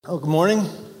Oh, good morning.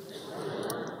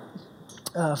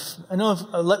 I know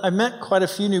I've met quite a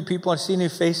few new people. I see new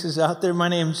faces out there. My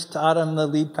name's Todd. I'm the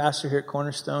lead pastor here at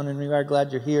Cornerstone, and we are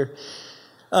glad you're here.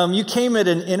 You came at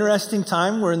an interesting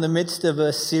time. We're in the midst of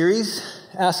a series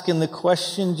asking the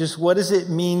question, just what does it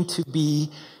mean to be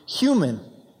human?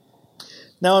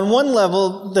 Now, on one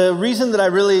level, the reason that I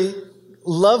really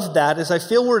love that is I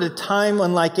feel we're at a time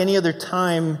unlike any other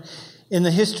time in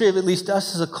the history of at least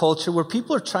us as a culture, where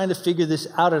people are trying to figure this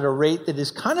out at a rate that is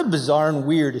kind of bizarre and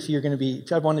weird if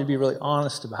I wanted to be really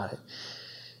honest about it.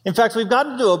 In fact, we've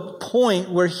gotten to a point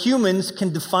where humans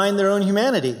can define their own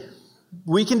humanity.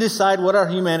 We can decide what our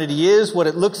humanity is, what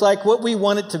it looks like, what we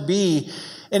want it to be,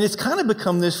 and it's kind of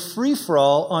become this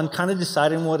free-for-all on kind of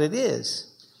deciding what it is.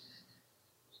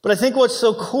 But I think what's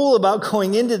so cool about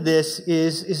going into this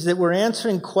is that we're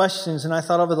answering questions, and I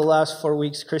thought over the last 4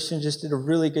 weeks, Christian just did a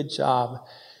really good job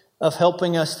of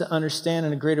helping us to understand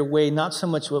in a greater way, not so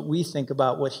much what we think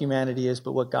about what humanity is,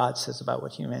 but what God says about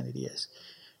what humanity is.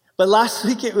 But last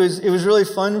week, it was really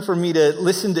fun for me to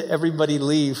listen to everybody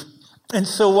leave. And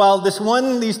so while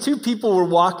these two people were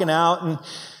walking out, and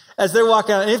as they're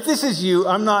walking out, and if this is you,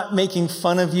 I'm not making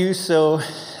fun of you, so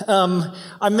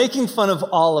I'm making fun of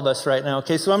all of us right now,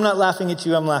 okay? So I'm not laughing at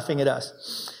you, I'm laughing at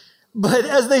us. But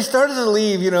as they started to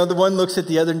leave, the one looks at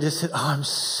the other and just said, "Oh, I'm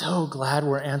so glad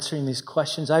we're answering these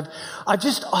questions. I've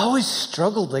just always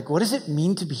struggled, what does it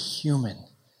mean to be human?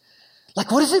 What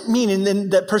does it mean?" And then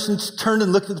that person turned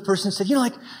and looked at the person and said,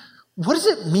 "What does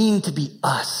it mean to be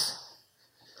us?"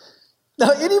 Now,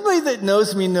 anybody that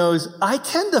knows me knows I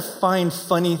tend to find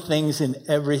funny things in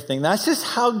everything. That's just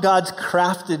how God's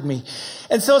crafted me.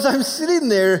 And so as I'm sitting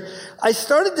there, I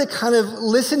started to kind of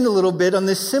listen a little bit on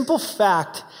this simple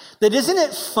fact that isn't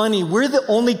it funny, we're the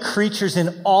only creatures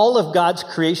in all of God's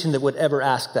creation that would ever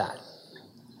ask that.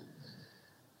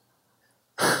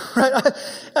 Right?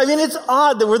 I mean, it's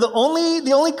odd that we're the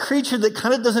only creature that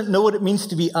kind of doesn't know what it means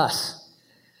to be us.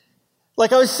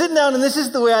 I was sitting down, and this is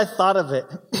the way I thought of it.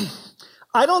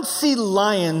 I don't see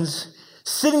lions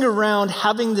sitting around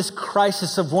having this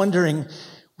crisis of wondering,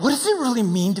 what does it really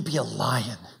mean to be a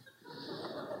lion?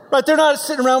 Right? They're not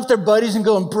sitting around with their buddies and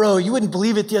going, "Bro, you wouldn't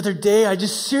believe it the other day. I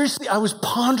was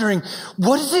pondering,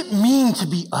 what does it mean to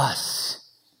be us?"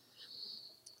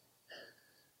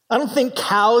 I don't think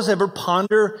cows ever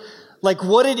ponder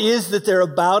what it is that they're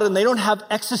about, and they don't have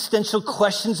existential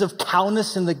questions of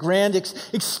cowness and the grand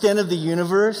extent of the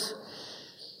universe.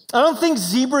 I don't think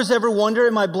zebras ever wonder,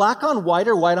 am I black on white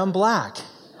or white on black?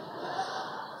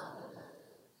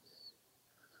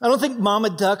 I don't think mama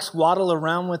ducks waddle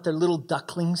around with their little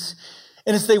ducklings.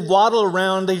 And as they waddle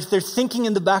around, they're thinking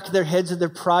in the back of their heads of their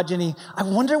progeny, I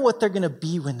wonder what they're going to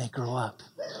be when they grow up.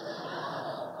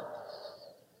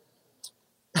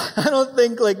 I don't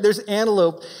think there's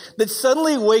antelope that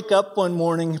suddenly wake up one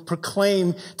morning and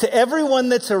proclaim to everyone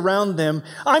that's around them,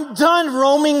 "I'm done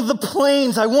roaming the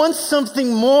plains. I want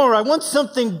something more. I want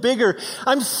something bigger.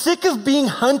 I'm sick of being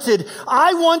hunted.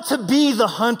 I want to be the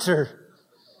hunter."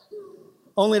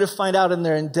 Only to find out in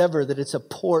their endeavor that it's a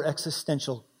poor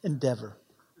existential endeavor.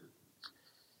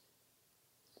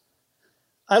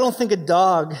 I don't think a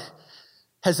dog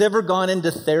has ever gone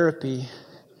into therapy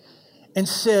and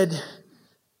said,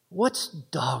 "What's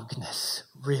dogness,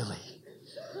 really?"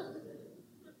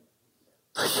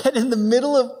 But yet in the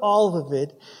middle of all of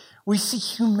it, we see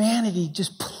humanity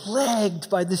just plagued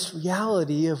by this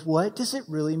reality of what does it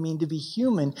really mean to be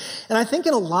human? And I think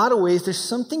in a lot of ways, there's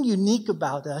something unique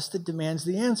about us that demands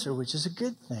the answer, which is a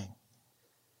good thing.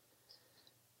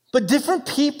 But different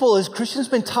people, as Christian's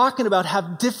been talking about,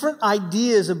 have different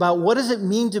ideas about what does it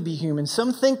mean to be human.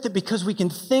 Some think that because we can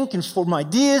think and form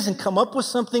ideas and come up with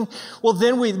something, well,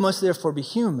 then we must therefore be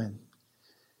human.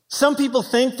 Some people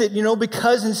think that,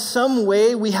 because in some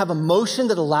way we have emotion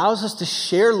that allows us to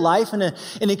share life in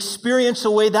an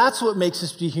experiential way, that's what makes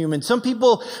us be human. Some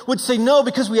people would say no,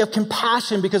 because we have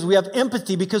compassion, because we have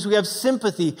empathy, because we have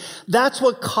sympathy. That's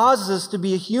what causes us to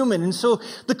be a human. And so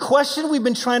the question we've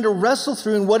been trying to wrestle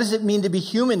through in what does it mean to be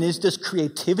human is, does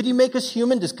creativity make us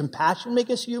human? Does compassion make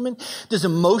us human? Does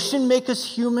emotion make us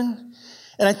human?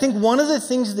 And I think one of the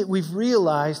things that we've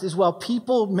realized is while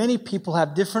many people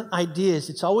have different ideas,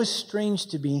 it's always strange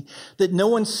to me that no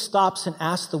one stops and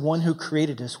asks the one who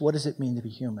created us, what does it mean to be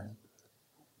human?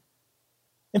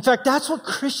 In fact, that's what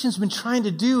Christians have been trying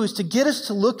to do, is to get us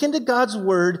to look into God's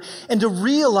word and to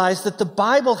realize that the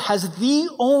Bible has the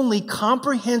only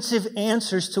comprehensive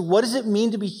answers to what does it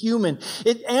mean to be human.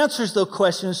 It answers those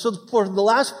questions. So for the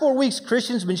last 4 weeks,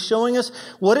 Christians have been showing us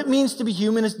what it means to be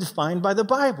human as defined by the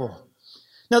Bible.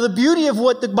 Now, the beauty of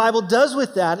what the Bible does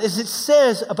with that is it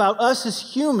says about us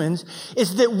as humans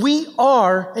is that we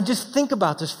are, and just think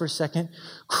about this for a second,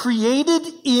 created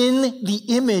in the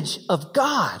image of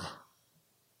God.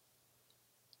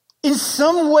 In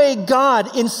some way,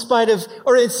 God, inside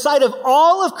of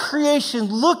all of creation,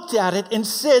 looked at it and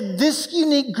said, this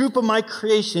unique group of my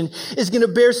creation is going to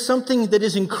bear something that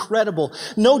is incredible.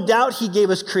 No doubt he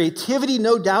gave us creativity.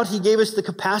 No doubt he gave us the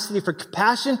capacity for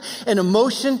compassion and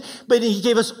emotion. But he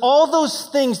gave us all those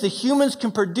things that humans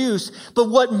can produce.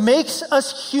 But what makes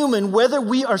us human, whether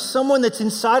we are someone that's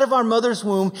inside of our mother's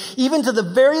womb, even to the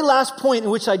very last point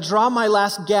in which I draw my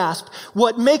last gasp,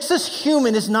 what makes us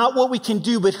human is not what we can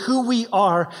do, but who we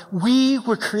are. We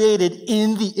were created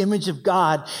in the image of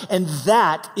God, and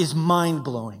that is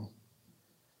mind-blowing.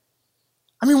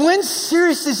 I mean, when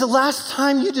seriously is the last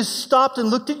time you just stopped and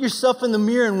looked at yourself in the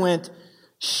mirror and went,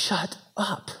 shut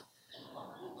up?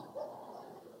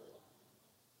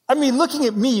 I mean, looking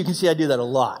at me, you can see I do that a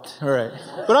lot, all right?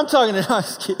 But I'm talking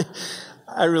to,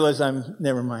 I realize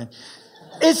never mind.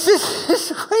 It's just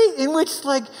this way in which,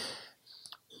 like,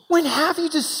 when have you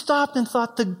just stopped and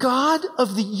thought the God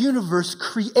of the universe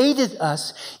created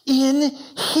us in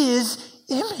his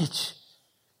image?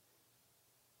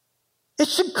 It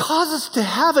should cause us to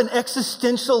have an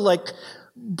existential,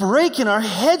 break in our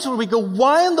heads where we go,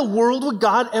 why in the world would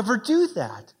God ever do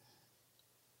that?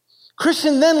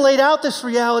 Christian then laid out this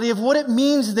reality of what it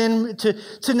means then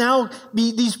to now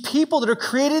be these people that are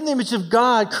created in the image of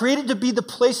God, created to be the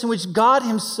place in which God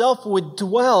himself would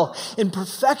dwell in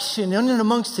perfection in and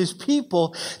amongst his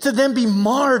people, to then be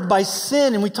marred by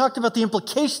sin. And we talked about the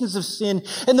implications of sin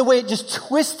and the way it just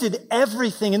twisted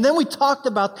everything. And then we talked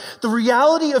about the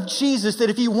reality of Jesus, that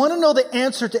if you want to know the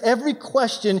answer to every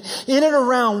question in and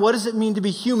around what does it mean to be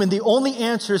human, the only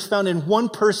answer is found in one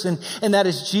person, and that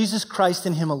is Jesus Christ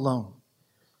and him alone.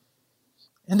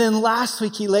 And then last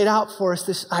week, he laid out for us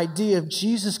this idea of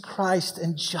Jesus Christ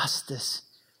and justice.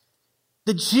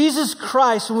 That Jesus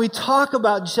Christ, when we talk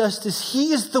about justice,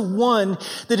 he is the one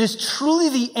that is truly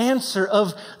the answer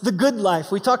of the good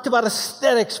life. We talked about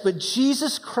aesthetics, but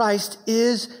Jesus Christ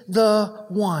is the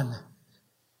one.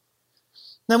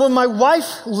 Now, when my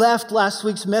wife left last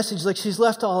week's message, like she's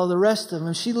left all of the rest of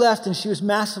them, she left and she was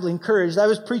massively encouraged. I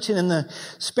was preaching in the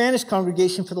Spanish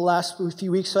congregation for the last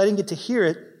few weeks, so I didn't get to hear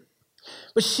it.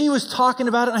 But she was talking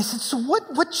about it, and I said, so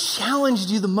what challenged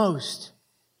you the most?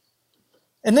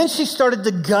 And then she started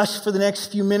to gush for the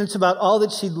next few minutes about all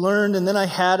that she'd learned, and then I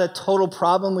had a total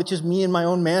problem, which is me and my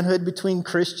own manhood between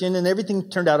Christian, and everything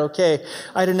turned out okay.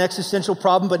 I had an existential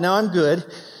problem, but now I'm good.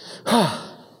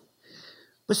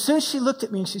 But soon she looked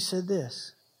at me and she said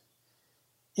this,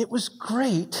 it was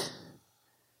great,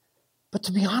 but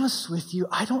to be honest with you,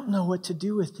 I don't know what to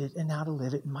do with it and how to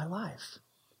live it in my life.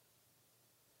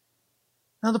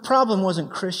 Now, the problem wasn't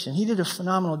Christian. He did a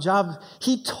phenomenal job.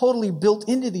 He totally built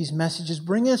into these messages,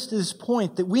 bringing us to this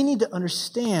point that we need to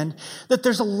understand that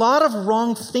there's a lot of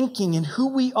wrong thinking in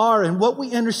who we are and what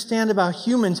we understand about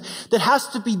humans that has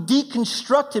to be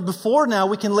deconstructed before now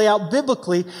we can lay out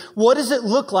biblically what does it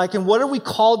look like and what are we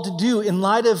called to do in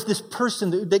light of this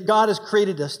person that God has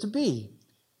created us to be.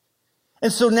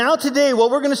 And so now today,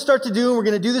 what we're going to start to do, and we're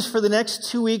going to do this for the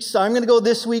next 2 weeks, so I'm going to go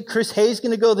this week, Chris Hayes is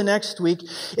going to go the next week,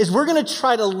 is we're going to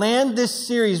try to land this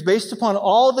series based upon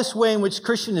all this way in which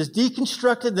Christian has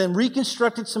deconstructed, then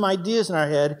reconstructed some ideas in our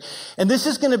head. And this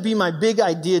is going to be my big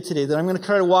idea today that I'm going to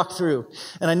try to walk through.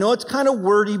 And I know it's kind of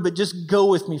wordy, but just go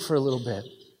with me for a little bit.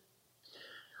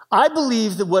 I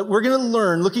believe that what we're going to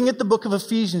learn, looking at the book of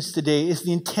Ephesians today, is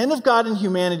the intent of God in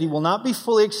humanity will not be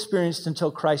fully experienced until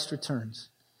Christ returns.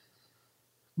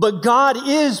 But God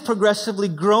is progressively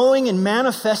growing and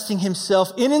manifesting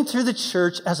himself in and through the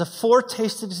church as a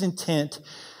foretaste of his intent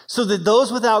so that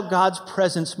those without God's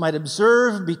presence might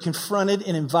observe, be confronted,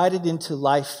 and invited into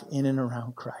life in and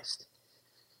around Christ.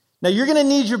 Now, you're going to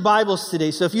need your Bibles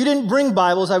today. So if you didn't bring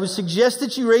Bibles, I would suggest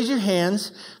that you raise your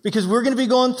hands because we're going to be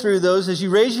going through those. As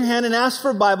you raise your hand and ask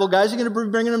for a Bible, guys are going to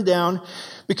be bringing them down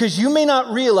because you may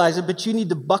not realize it, but you need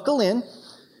to buckle in.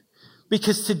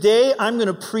 Because today I'm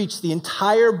going to preach the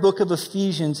entire book of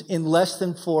Ephesians in less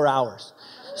than 4 hours.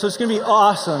 So it's going to be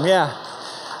awesome, yeah.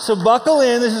 So buckle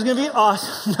in. This is going to be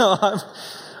awesome. No,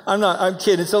 I'm not. I'm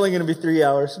kidding. It's only going to be 3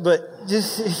 hours. But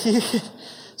just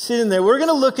sit in there. We're going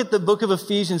to look at the book of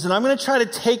Ephesians. And I'm going to try to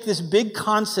take this big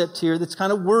concept here that's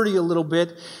kind of wordy a little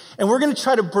bit. And we're going to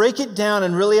try to break it down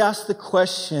and really ask the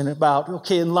question about,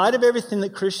 okay, in light of everything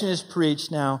that Christian has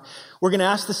preached now, we're going to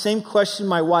ask the same question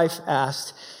my wife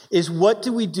asked. Is what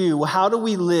do we do? How do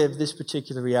we live this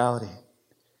particular reality?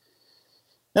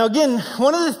 Now, again,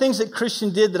 one of the things that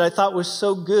Christian did that I thought was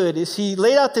so good is he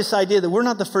laid out this idea that we're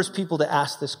not the first people to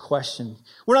ask this question.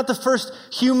 We're not the first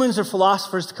humans or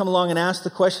philosophers to come along and ask the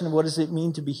question of what does it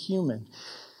mean to be human.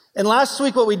 And last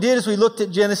week what we did is we looked at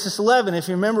Genesis 11, if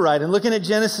you remember right. And looking at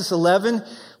Genesis 11,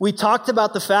 we talked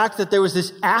about the fact that there was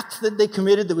this act that they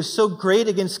committed that was so great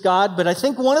against God. But I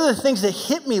think one of the things that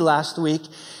hit me last week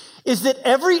is that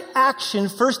every action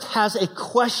first has a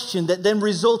question that then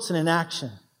results in an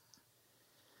action.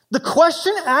 The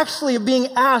question actually of being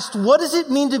asked, what does it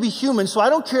mean to be human? So I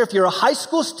don't care if you're a high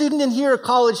school student in here or a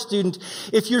college student,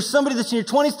 if you're somebody that's in your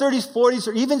 20s, 30s, 40s,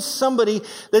 or even somebody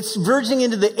that's verging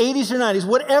into the 80s or 90s,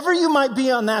 whatever you might be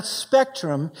on that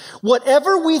spectrum,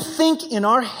 whatever we think in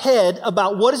our head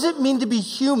about what does it mean to be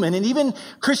human, and even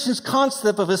Christian's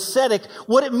concept of ascetic,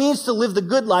 what it means to live the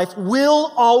good life,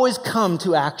 will always come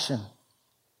to action.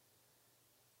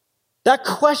 That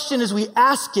question, as we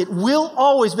ask it, will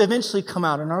always eventually come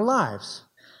out in our lives.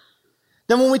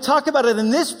 Then when we talk about it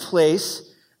in this place,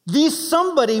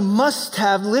 somebody must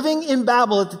have, living in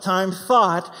Babel at the time,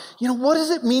 thought, what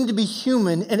does it mean to be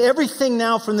human? And everything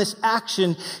now from this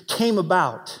action came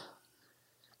about.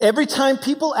 Every time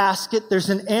people ask it, there's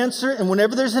an answer. And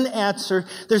whenever there's an answer,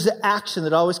 there's an action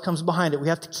that always comes behind it. We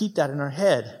have to keep that in our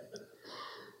head.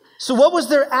 So what was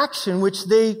their action which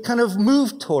they kind of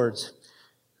moved towards?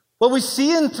 What we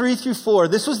see in 3 through 4,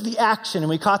 this was the action, and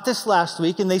we caught this last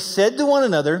week, and they said to one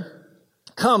another,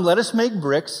 "Come, let us make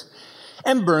bricks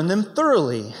and burn them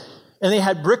thoroughly." And they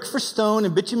had brick for stone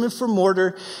and bitumen for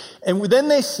mortar. And then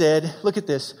they said, look at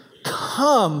this,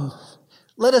 "Come,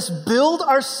 let us build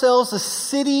ourselves a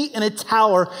city and a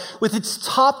tower with its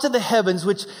top to the heavens,"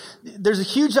 which there's a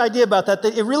huge idea about that.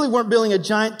 They really weren't building a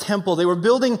giant temple. They were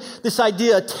building this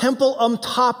idea, a temple on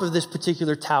top of this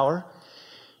particular tower.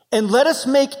 "And let us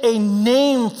make a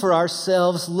name for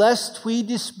ourselves, lest we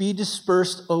be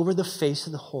dispersed over the face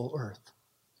of the whole earth."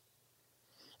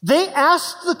 They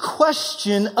asked the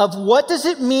question of what does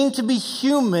it mean to be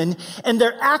human, and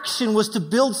their action was to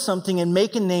build something and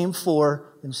make a name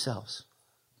for themselves.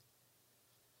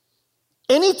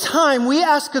 Anytime we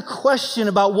ask a question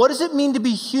about what does it mean to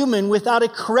be human without a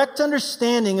correct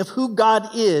understanding of who God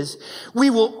is, we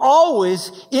will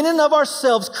always, in and of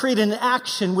ourselves, create an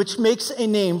action which makes a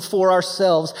name for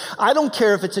ourselves. I don't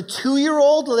care if it's a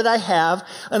 2-year-old that I have,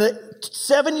 and a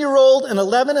 7-year-old, an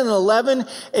 11 and an 11,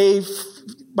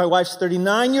 my wife's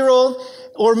 39-year-old,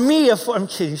 or me, I'm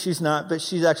kidding, she's not, but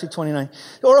she's actually 29,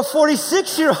 or a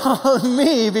 46-year-old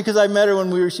me, because I met her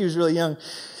when she was really young.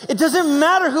 It doesn't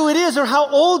matter who it is or how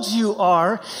old you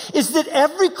are, is that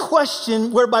every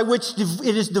question whereby which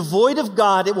it is devoid of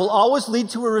God, it will always lead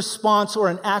to a response or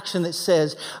an action that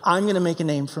says, "I'm going to make a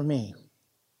name for me."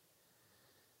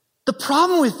 The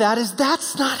problem with that is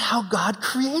that's not how God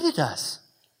created us.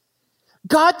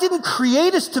 God didn't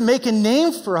create us to make a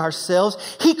name for ourselves.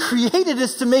 He created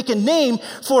us to make a name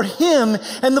for Him.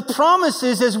 And the promise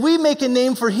is, as we make a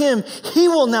name for Him, He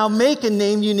will now make a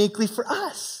name uniquely for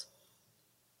us.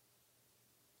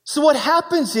 So what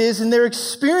happens is, and they're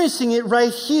experiencing it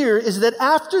right here, is that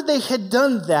after they had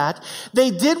done that,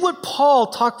 they did what Paul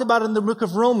talked about in the book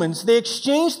of Romans. They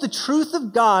exchanged the truth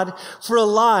of God for a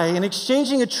lie. And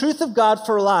exchanging a truth of God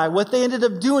for a lie, what they ended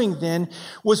up doing then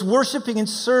was worshiping and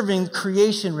serving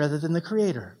creation rather than the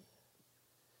Creator.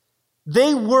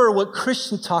 They were what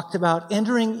Christian talked about,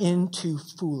 entering into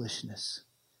foolishness.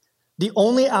 The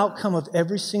only outcome of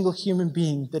every single human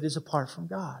being that is apart from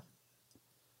God.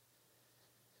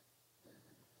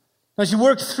 As you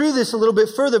work through this a little bit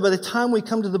further, by the time we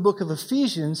come to the book of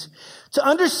Ephesians, to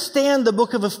understand the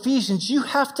book of Ephesians, you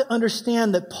have to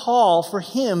understand that Paul, for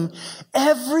him,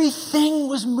 everything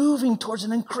was moving towards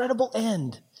an incredible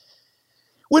end.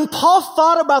 When Paul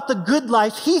thought about the good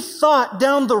life, he thought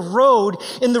down the road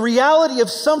in the reality of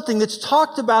something that's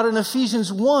talked about in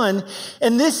Ephesians 1,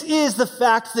 and this is the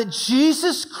fact that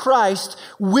Jesus Christ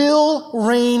will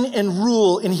reign and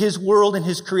rule in His world and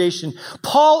His creation.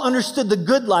 Paul understood the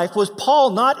good life was Paul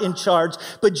not in charge,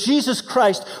 but Jesus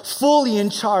Christ fully in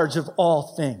charge of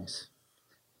all things.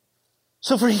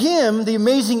 So for him, the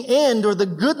amazing end, or the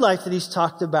good life that he's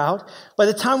talked about, by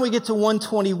the time we get to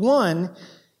 121,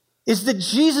 is that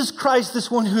Jesus Christ,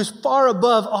 this one who is far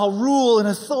above all rule and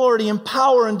authority and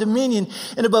power and dominion,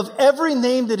 and above every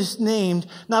name that is named,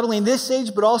 not only in this age,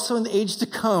 but also in the age to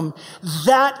come,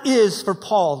 that is for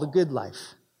Paul the good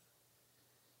life.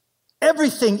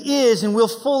 everything is and will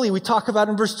fully, we talk about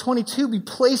in verse 22, be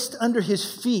placed under his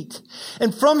feet.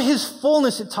 And from his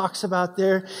fullness, it talks about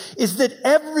there, is that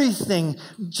everything,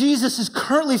 Jesus is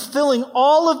currently filling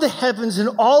all of the heavens and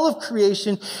all of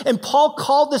creation. And Paul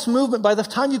called this movement, by the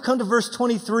time you come to verse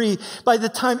 23, by the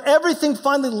time everything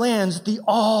finally lands, the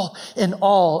all in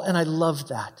all. And I love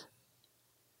that.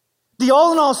 The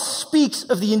all in all speaks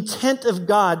of the intent of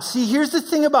God. See, here's the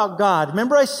thing about God.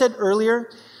 Remember I said earlier,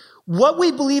 what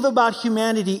we believe about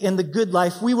humanity and the good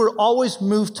life, we were always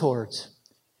moved towards.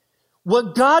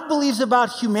 What God believes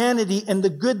about humanity and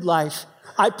the good life,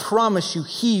 I promise you,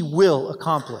 he will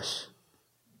accomplish.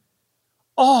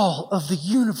 All of the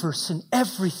universe and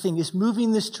everything is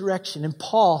moving this direction. And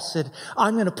Paul said,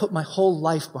 I'm going to put my whole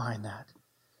life behind that.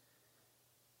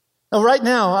 Now, right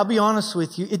now, I'll be honest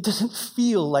with you, it doesn't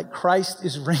feel like Christ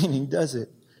is reigning, does it?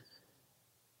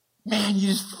 Man, you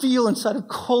just feel inside of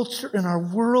culture in our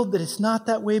world that it's not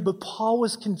that way, but Paul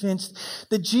was convinced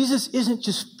that Jesus isn't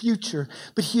just future,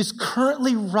 but he is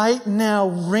currently right now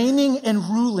reigning and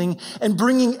ruling and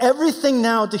bringing everything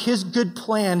now to his good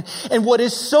plan. And what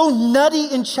is so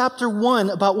nutty in chapter 1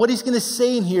 about what he's going to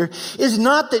say in here is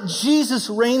not that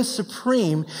Jesus reigns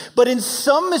supreme, but in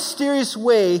some mysterious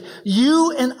way,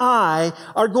 you and I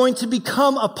are going to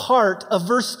become a part of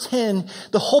verse 10,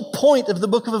 the whole point of the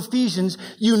book of Ephesians,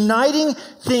 uniting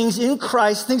things in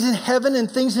Christ, things in heaven and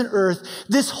things in earth.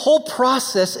 This whole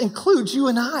process includes you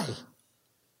and I.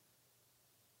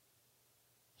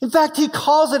 In fact, he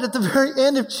calls it at the very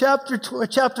end of chapter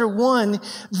 1,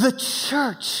 the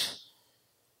church.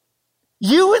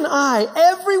 You and I,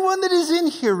 everyone that is in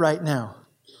here right now,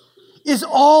 is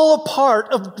all a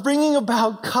part of bringing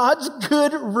about God's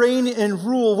good reign and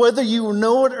rule, whether you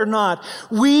know it or not.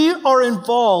 We are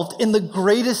involved in the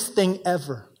greatest thing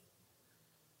ever.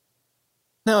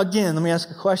 Now, again, let me ask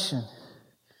a question.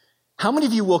 How many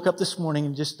of you woke up this morning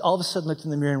and just all of a sudden looked in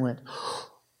the mirror and went,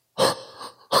 I'm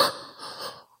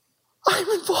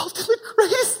involved in the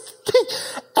greatest thing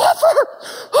ever?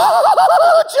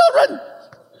 Children!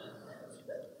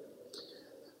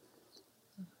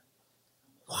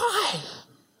 Why?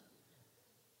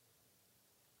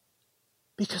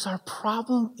 Because our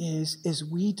problem is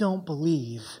we don't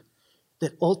believe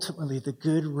that ultimately the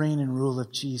good reign and rule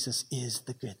of Jesus is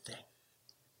the good thing.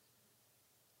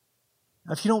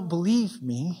 Now, if you don't believe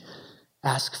me,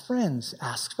 ask friends,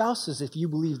 ask spouses if you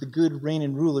believe the good reign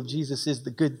and rule of Jesus is the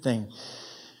good thing.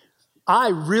 I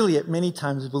really at many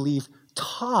times believe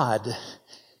Todd,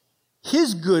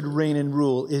 his good reign and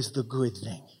rule is the good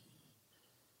thing.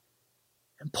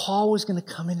 And Paul was going to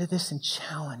come into this and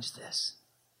challenge this.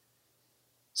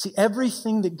 See,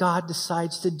 everything that God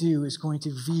decides to do is going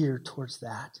to veer towards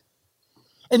that.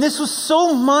 And this was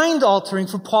so mind-altering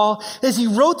for Paul as he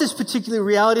wrote this particular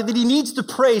reality that he needs to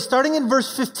pray, starting in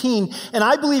verse 15, and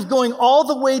I believe going all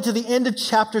the way to the end of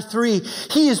chapter 3.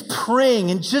 He is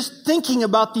praying and just thinking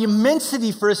about the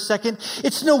immensity for a second.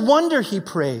 It's no wonder he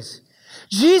prays.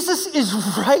 Jesus is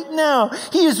right now,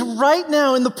 he is right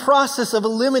now in the process of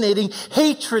eliminating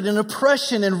hatred and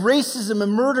oppression and racism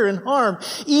and murder and harm,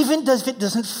 even if it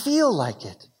doesn't feel like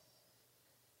it.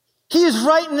 He is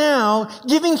right now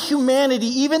giving humanity,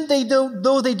 even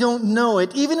though they don't know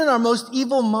it, even in our most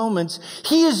evil moments,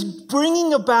 he is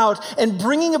bringing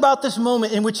about this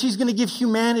moment in which he's going to give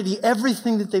humanity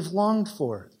everything that they've longed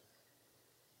for.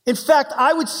 In fact,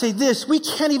 I would say this, we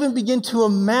can't even begin to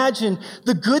imagine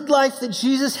the good life that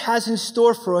Jesus has in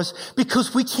store for us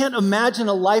because we can't imagine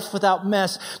a life without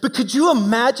mess. But could you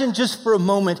imagine just for a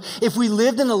moment if we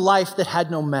lived in a life that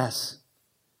had no mess?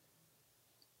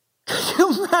 Could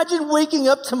you imagine waking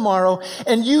up tomorrow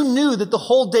and you knew that the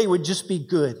whole day would just be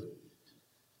good?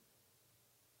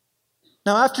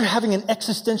 Now, after having an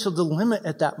existential dilemma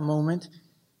at that moment,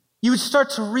 you would start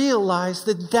to realize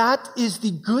that that is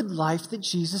the good life that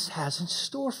Jesus has in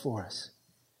store for us.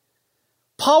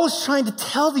 Paul was trying to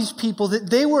tell these people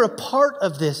that they were a part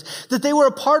of this, that they were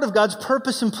a part of God's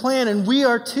purpose and plan, and we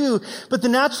are too. But the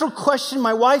natural question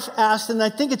my wife asked, and I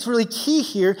think it's really key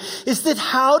here, is that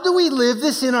how do we live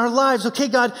this in our lives? Okay,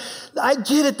 God, I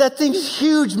get it. That thing's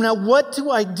huge. Now, what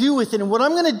do I do with it? And what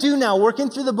I'm going to do now,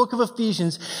 working through the book of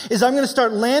Ephesians, is I'm going to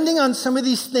start landing on some of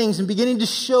these things and beginning to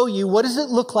show you what does it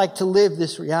look like to live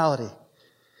this reality.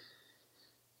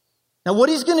 Now, what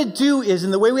he's going to do is,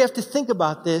 and the way we have to think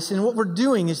about this, and what we're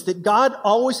doing is that God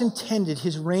always intended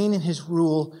his reign and his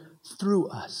rule through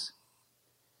us.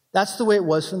 That's the way it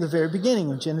was from the very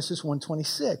beginning of Genesis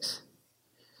 1:26.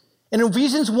 And in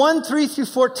Ephesians 1, 3 through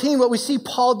 14, what we see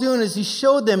Paul doing is he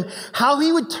showed them how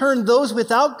he would turn those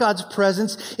without God's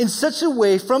presence in such a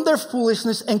way from their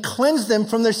foolishness and cleanse them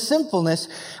from their sinfulness,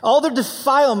 all their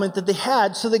defilement that they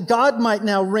had, so that God might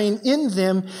now reign in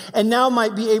them and now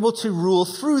might be able to rule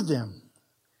through them.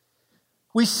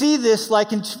 We see this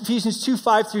like in Ephesians 2,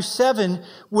 5 through 7,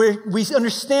 where we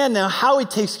understand now how he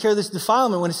takes care of this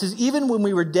defilement when it says, even when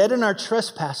we were dead in our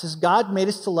trespasses, God made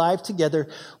us alive together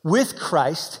with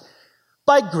Christ.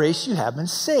 By grace you have been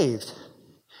saved,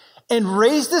 and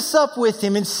raised us up with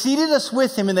him and seated us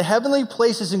with him in the heavenly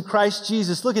places in Christ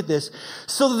Jesus. Look at this.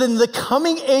 So that in the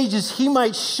coming ages he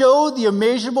might show the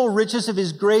immeasurable riches of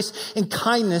his grace and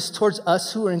kindness towards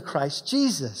us who are in Christ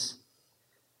Jesus.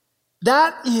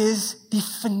 That is the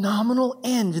phenomenal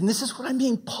end. And this is what I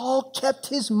mean. Paul kept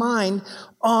his mind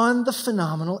on the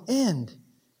phenomenal end.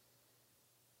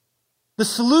 The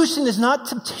solution is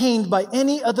not obtained by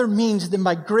any other means than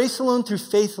by grace alone through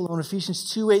faith alone,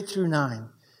 Ephesians 2, 8 through 9.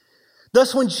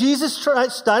 Thus, when Jesus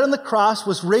Christ died on the cross,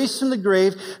 was raised from the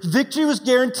grave, victory was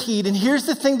guaranteed. And here's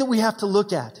the thing that we have to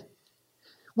look at.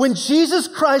 When Jesus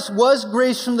Christ was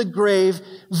raised from the grave,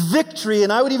 victory,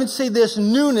 and I would even say this,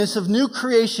 newness of new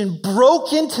creation,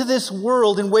 broke into this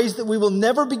world in ways that we will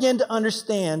never begin to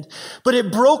understand. But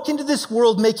it broke into this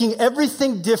world, making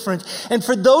everything different. And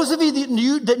for those of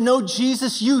you that know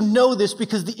Jesus, you know this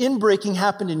because the inbreaking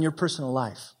happened in your personal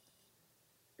life.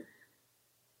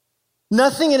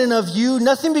 Nothing in and of you,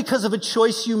 nothing because of a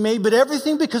choice you made, but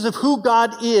everything because of who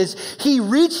God is. He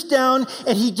reached down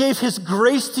and he gave his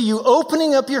grace to you,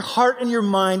 opening up your heart and your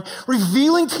mind,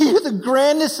 revealing to you the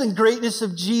grandness and greatness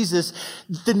of Jesus.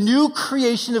 The new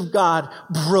creation of God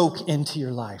broke into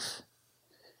your life.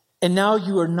 And now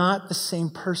you are not the same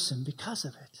person because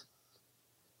of it.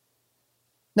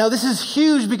 Now this is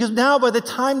huge because now by the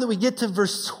time that we get to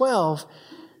verse 12,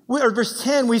 or verse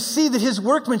 10, we see that his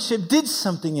workmanship did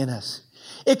something in us.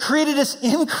 It created us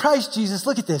in Christ Jesus.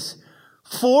 Look at this.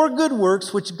 For good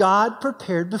works which God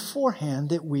prepared beforehand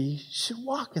that we should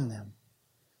walk in them.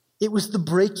 It was the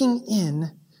breaking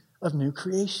in of new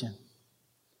creation.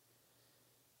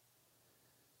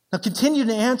 Now continue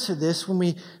to answer this when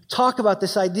we talk about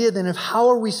this idea then of how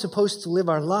are we supposed to live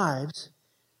our lives.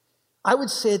 I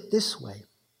would say it this way.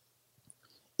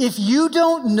 If you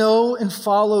don't know and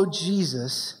follow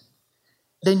Jesus,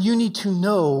 then you need to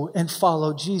know and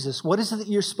follow Jesus. What is it that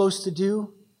you're supposed to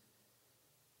do?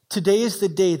 Today is the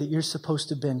day that you're supposed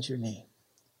to bend your knee.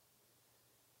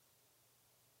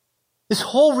 This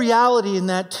whole reality in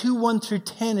that 2, 1 through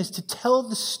 10 is to tell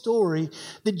the story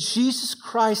that Jesus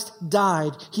Christ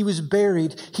died, he was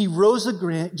buried, he rose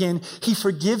again, he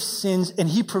forgives sins, and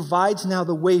he provides now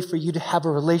the way for you to have a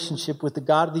relationship with the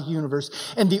God of the universe.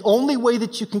 And the only way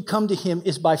that you can come to him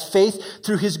is by faith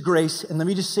through his grace. And let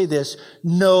me just say this,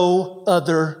 no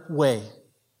other way.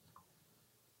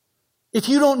 If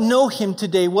you don't know him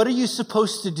today, what are you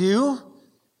supposed to do?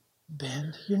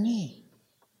 Bend your knee.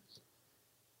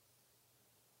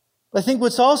 I think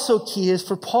what's also key is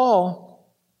for Paul,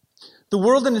 the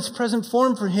world in its present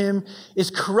form for him is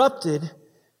corrupted.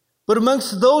 But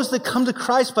amongst those that come to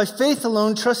Christ by faith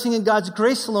alone, trusting in God's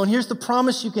grace alone, here's the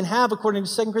promise you can have according to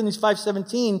 2 Corinthians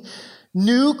 5:17.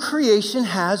 New creation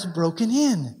has broken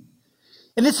in.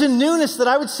 And it's a newness that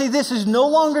I would say this is no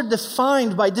longer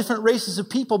defined by different races of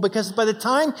people, because by the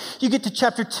time you get to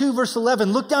chapter 2, verse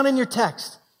 11, look down in your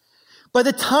text. By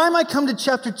the time I come to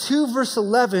chapter 2, verse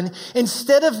 11,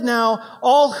 instead of now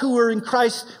all who are in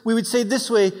Christ, we would say this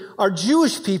way, are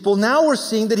Jewish people, now we're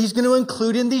seeing that he's going to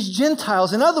include in these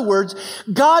Gentiles. In other words,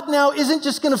 God now isn't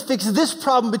just going to fix this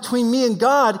problem between me and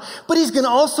God, but he's going to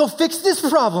also fix this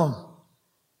problem.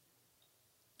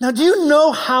 Now, do you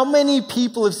know how many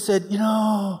people have said,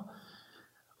 I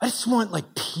just want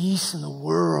like peace in the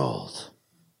world?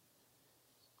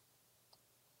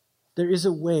 There is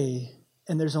a way.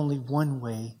 And there's only one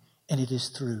way, and it is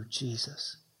through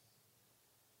Jesus.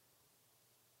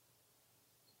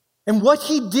 And what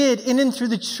he did in and through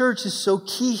the church is so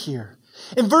key here.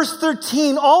 In verse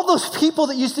 13, all those people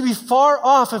that used to be far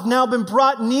off have now been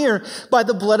brought near by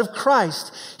the blood of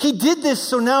Christ. He did this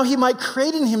so now he might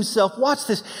create in himself, watch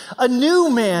this, a new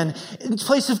man in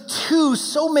place of two,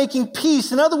 so making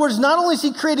peace. In other words, not only is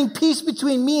he creating peace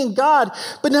between me and God,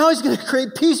 but now he's going to create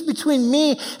peace between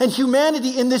me and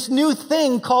humanity in this new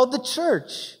thing called the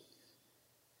church.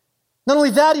 Not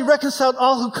only that, he reconciled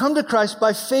all who come to Christ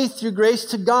by faith through grace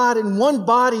to God in one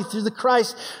body through the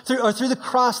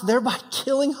cross, thereby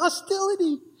killing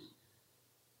hostility.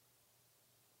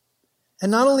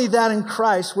 And not only that, in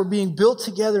Christ, we're being built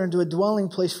together into a dwelling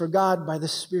place for God by the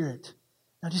Spirit.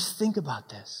 Now just think about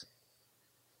this.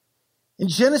 In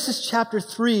Genesis chapter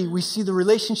 3, we see the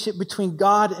relationship between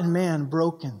God and man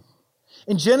broken.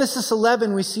 In Genesis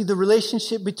 11, we see the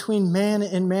relationship between man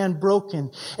and man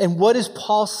broken. And what is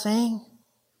Paul saying?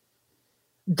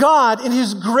 God, in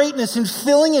his greatness, in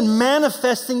filling and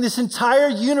manifesting this entire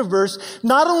universe,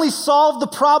 not only solved the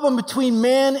problem between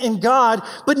man and God,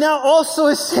 but now also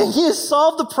is saying he has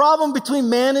solved the problem between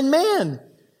man and man.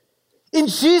 In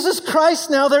Jesus Christ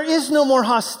now, there is no more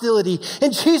hostility.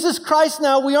 In Jesus Christ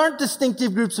now, we aren't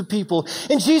distinctive groups of people.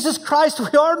 In Jesus Christ,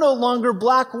 we are no longer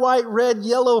black, white, red,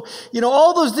 yellow,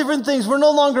 all those different things. We're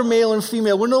no longer male and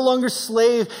female. We're no longer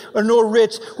slave or nor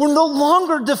rich. We're no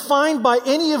longer defined by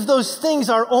any of those things.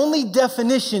 Our only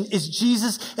definition is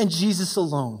Jesus and Jesus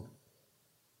alone.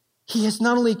 He has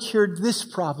not only cured this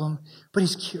problem, but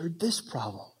he's cured this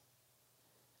problem.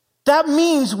 That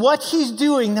means what he's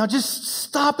doing, now just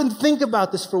stop and think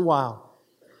about this for a while.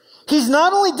 He's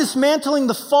not only dismantling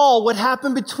the fall, what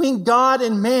happened between God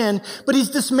and man, but he's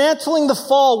dismantling the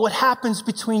fall, what happens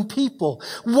between people.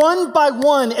 One by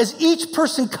one, as each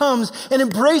person comes and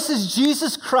embraces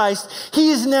Jesus Christ, he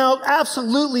is now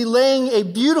absolutely laying a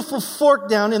beautiful fork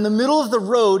down in the middle of the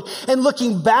road and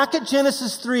looking back at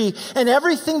Genesis 3 and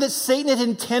everything that Satan had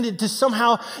intended to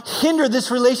somehow hinder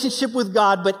this relationship with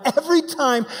God. But every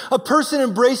time a person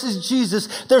embraces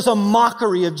Jesus, there's a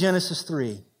mockery of Genesis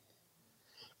 3.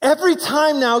 Every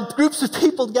time now groups of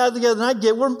people gather together,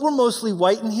 and we're mostly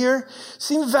white in here.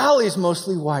 Simi Valley is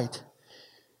mostly white.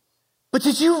 But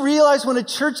did you realize when a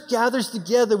church gathers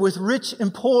together with rich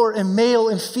and poor and male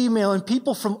and female and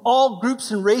people from all groups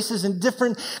and races and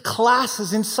different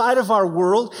classes inside of our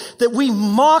world, that we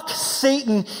mock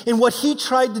Satan in what he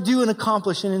tried to do and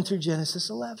accomplish in and through Genesis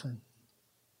 11?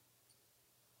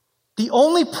 The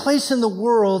only place in the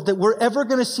world that we're ever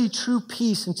going to see true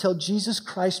peace until Jesus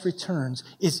Christ returns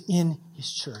is in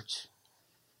his church.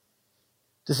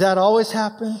 Does that always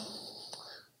happen?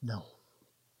 No.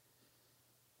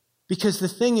 Because the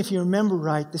thing, if you remember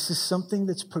right, this is something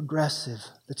that's progressive,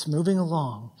 that's moving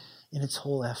along in its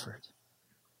whole effort.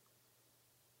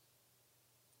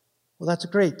 Well, that's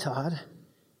great, Todd.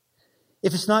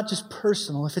 If it's not just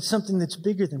personal, if it's something that's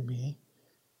bigger than me,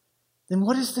 then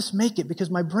what does this make it? Because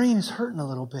my brain is hurting a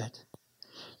little bit.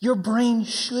 Your brain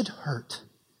should hurt.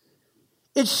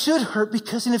 It should hurt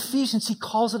because in Ephesians, he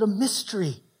calls it a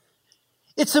mystery.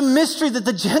 It's a mystery that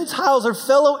the Gentiles are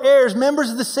fellow heirs, members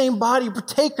of the same body,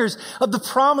 partakers of the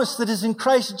promise that is in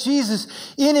Christ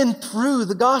Jesus in and through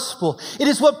the gospel. It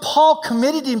is what Paul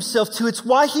committed himself to. It's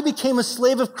why he became a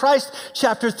slave of Christ,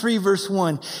 chapter 3, verse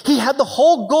 1. He had the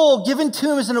whole goal given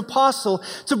to him as an apostle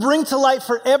to bring to light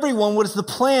for everyone what is the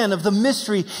plan of the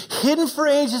mystery hidden for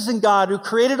ages in God who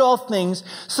created all things,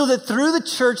 so that through the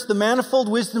church the manifold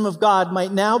wisdom of God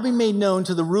might now be made known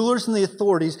to the rulers and the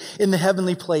authorities in the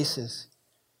heavenly places.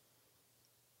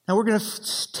 Now we're going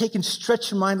to take and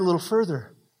stretch your mind a little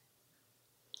further.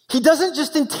 He doesn't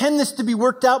just intend this to be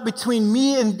worked out between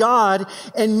me and God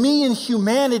and me and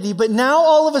humanity, but now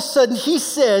all of a sudden he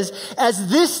says, as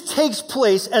this takes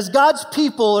place, as God's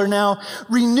people are now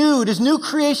renewed, as new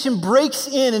creation breaks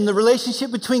in the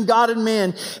relationship between God and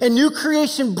man, and new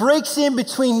creation breaks in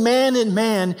between man and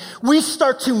man, we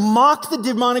start to mock the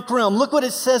demonic realm. Look what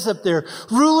it says up there.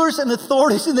 Rulers and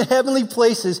authorities in the heavenly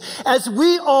places. As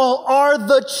we all are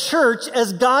the church,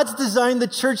 as God's designed the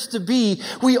church to be,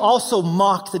 we also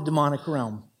mock the demonic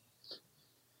realm.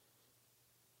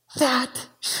 That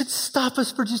should stop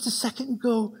us for just a second and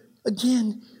go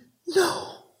again,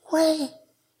 no way.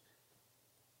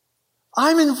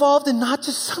 I'm involved in not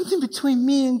just something between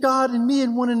me and God and me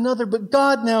and one another, but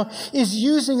God now is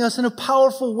using us in a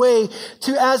powerful way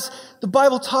to, as the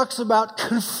Bible talks about,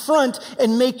 confront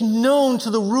and make known to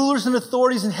the rulers and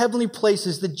authorities in heavenly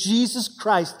places that Jesus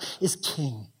Christ is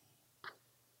King.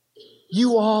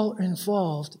 You all are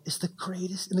involved is the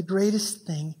greatest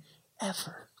thing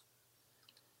ever.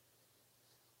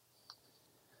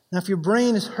 Now, if your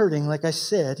brain is hurting, like I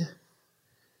said,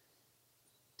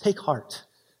 take heart.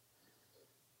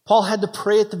 Paul had to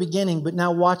pray at the beginning, but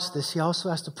now watch this. He also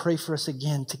has to pray for us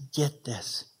again to get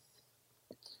this.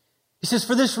 He says,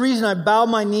 for this reason I bow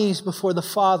my knees before the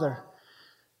Father,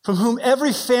 from whom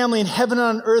every family in heaven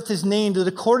and on earth is named, that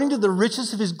according to the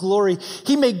riches of his glory,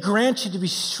 he may grant you to be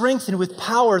strengthened with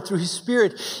power through his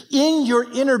Spirit in your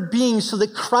inner being, so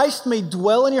that Christ may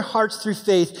dwell in your hearts through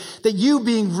faith, that you,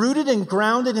 being rooted and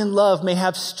grounded in love, may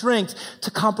have strength to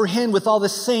comprehend with all the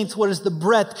saints what is the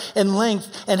breadth and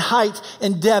length and height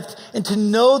and depth, and to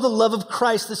know the love of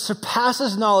Christ that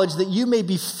surpasses knowledge, that you may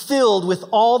be filled with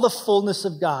all the fullness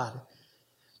of God.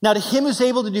 Now to him who's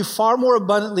able to do far more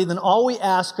abundantly than all we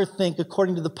ask or think,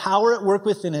 according to the power at work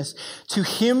within us, to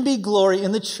him be glory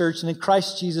in the church and in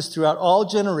Christ Jesus throughout all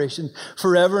generations,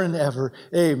 forever and ever.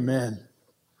 Amen.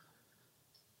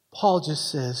 Paul just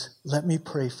says, let me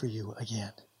pray for you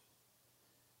again.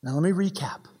 Now let me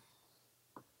recap.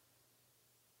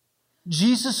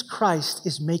 Jesus Christ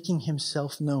is making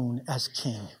himself known as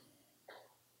King.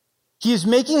 He is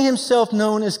making himself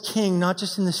known as King, not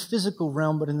just in this physical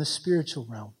realm, but in the spiritual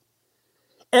realm.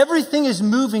 Everything is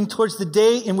moving towards the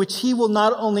day in which he will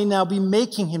not only now be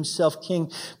making himself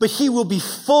king, but he will be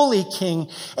fully king.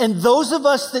 And those of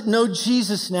us that know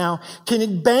Jesus now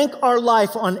can bank our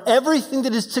life on everything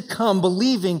that is to come,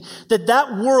 believing that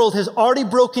that world has already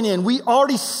broken in. We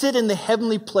already sit in the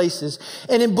heavenly places.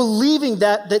 And in believing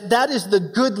that is the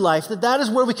good life, that is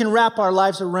where we can wrap our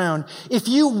lives around. If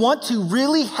you want to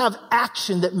really have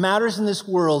action that matters in this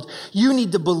world, you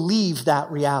need to believe that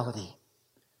reality.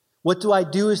 What do I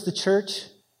do as the church?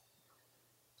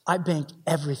 I bank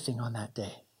everything on that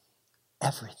day.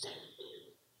 Everything.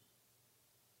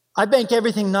 I bank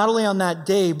everything not only on that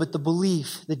day, but the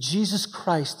belief that Jesus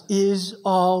Christ is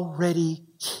already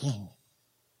King.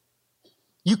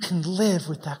 You can live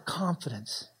with that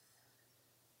confidence.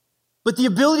 But the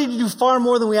ability to do far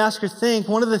more than we ask or think,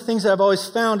 one of the things that I've always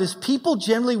found is people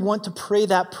generally want to pray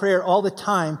that prayer all the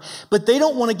time, but they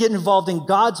don't want to get involved in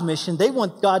God's mission. They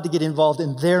want God to get involved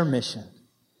in their mission.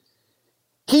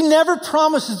 He never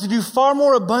promises to do far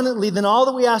more abundantly than all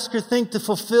that we ask or think to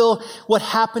fulfill what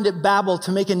happened at Babel,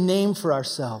 to make a name for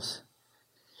ourselves.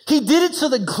 He did it so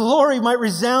that glory might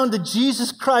resound to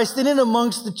Jesus Christ in and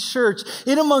amongst the church,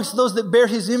 in amongst those that bear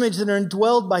his image and are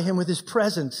indwelled by him with his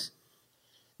presence.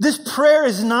 This prayer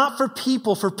is not for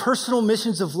people, for personal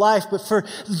missions of life, but for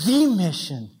the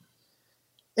mission.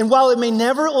 And while it may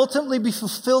never ultimately be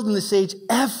fulfilled in this age,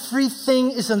 everything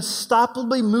is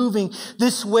unstoppably moving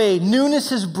this way.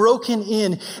 Newness has broken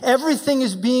in. Everything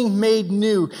is being made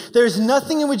new. There is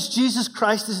nothing in which Jesus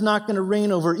Christ is not going to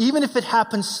reign over, even if it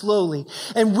happens slowly.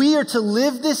 And we are to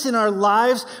live this in our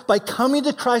lives by coming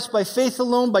to Christ by faith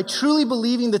alone, by truly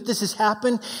believing that this has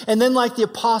happened. And then like the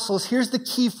apostles, here's the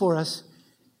key for us.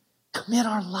 Commit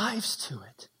our lives to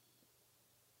it.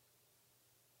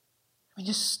 I mean,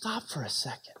 just stop for a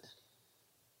second.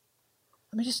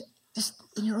 I mean, just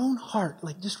in your own heart,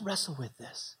 just wrestle with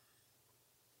this.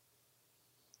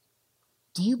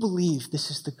 Do you believe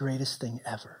this is the greatest thing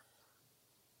ever?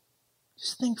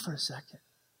 Just think for a second.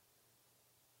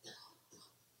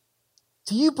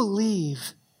 Do you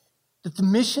believe that the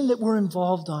mission that we're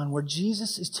involved on, where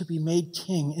Jesus is to be made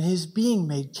king and is being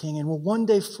made king and will one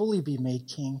day fully be made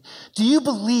king, do you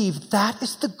believe that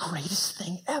is the greatest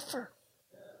thing ever?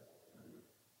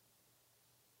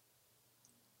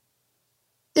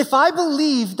 If I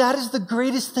believe that is the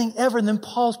greatest thing ever, then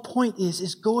Paul's point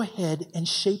is go ahead and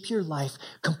shape your life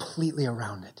completely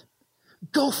around it.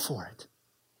 Go for it.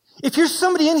 If you're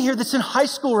somebody in here that's in high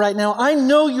school right now, I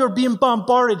know you're being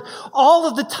bombarded all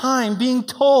of the time, being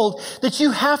told that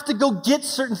you have to go get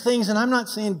certain things. And I'm not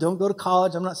saying don't go to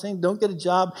college. I'm not saying don't get a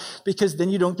job, because then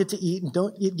you don't get to eat, and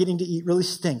getting to eat really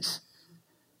stinks.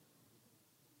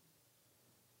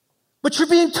 But you're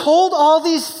being told all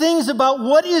these things about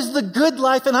what is the good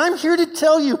life. And I'm here to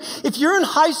tell you, if you're in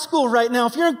high school right now,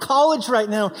 if you're in college right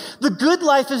now, the good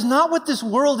life is not what this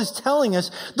world is telling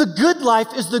us. The good life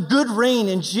is the good reign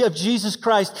of Jesus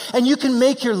Christ. And you can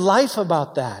make your life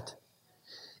about that.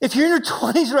 If you're in your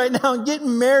 20s right now and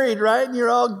getting married, right, and you're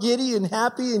all giddy and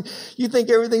happy and you think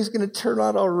everything's going to turn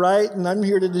out all right and I'm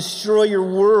here to destroy your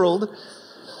world.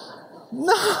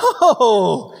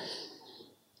 No!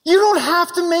 You don't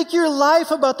have to make your life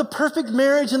about the perfect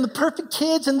marriage and the perfect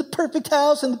kids and the perfect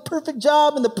house and the perfect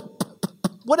job and the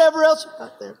whatever else you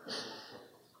got there.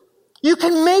 You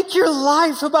can make your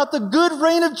life about the good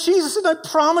reign of Jesus, and I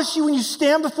promise you, when you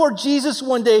stand before Jesus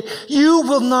one day, you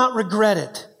will not regret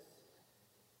it.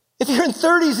 If you're in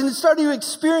 30s and it's starting to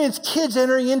experience kids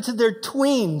entering into their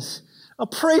tweens, I'll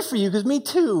pray for you, because me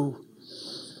too.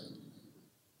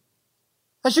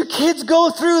 As your kids go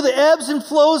through the ebbs and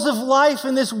flows of life,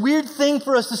 and this weird thing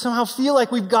for us to somehow feel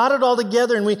like we've got it all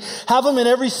together, and we have them in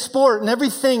every sport and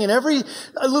everything, and every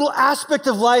little aspect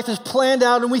of life is planned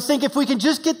out, and we think if we can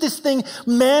just get this thing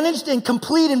managed and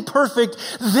complete and perfect,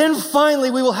 then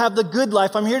finally we will have the good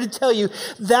life. I'm here to tell you,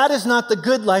 that is not the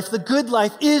good life. The good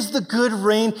life is the good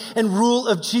reign and rule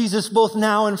of Jesus, both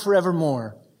now and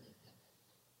forevermore.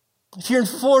 If you're in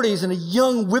 40s and a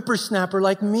young whippersnapper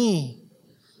like me,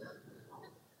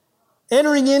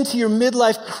 entering into your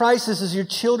midlife crisis as your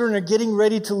children are getting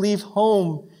ready to leave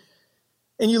home,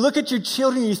 and you look at your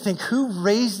children and you think, who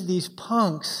raised these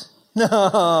punks?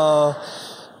 No,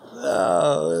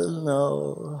 Oh,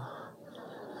 no.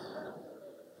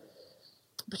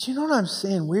 But you know what I'm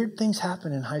saying? Weird things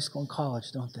happen in high school and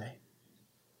college, don't they?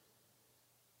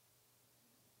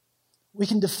 We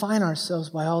can define ourselves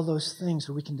by all those things,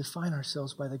 or we can define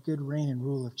ourselves by the good reign and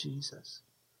rule of Jesus.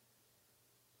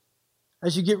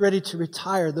 As you get ready to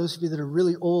retire, those of you that are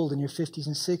really old in your 50s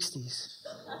and 60s,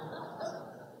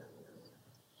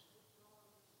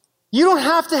 you don't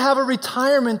have to have a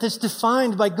retirement that's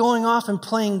defined by going off and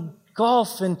playing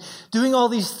golf and doing all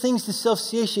these things to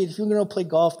self-satiate. If you're going to play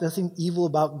golf, nothing evil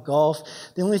about golf.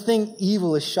 The only thing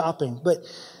evil is shopping. But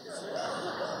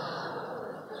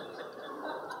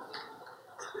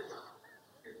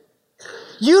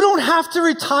you don't have to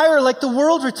retire like the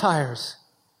world retires.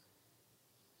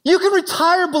 You can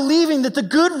retire believing that the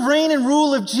good reign and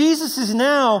rule of Jesus is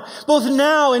now, both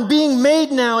now and being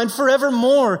made now and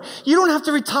forevermore. You don't have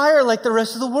to retire like the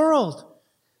rest of the world.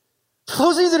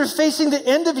 Those of you that are facing the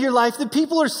end of your life, the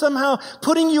people are somehow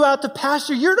putting you out to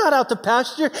pasture. You're not out to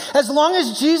pasture. As long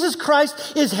as Jesus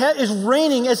Christ is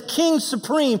reigning as King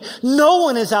Supreme, no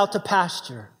one is out to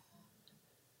pasture.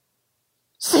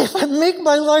 See, if I make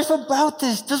my life about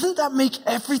this, doesn't that make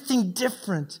everything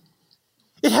different?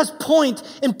 It has point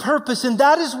and purpose, and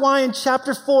that is why in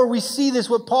chapter 4 we see this,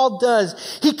 what Paul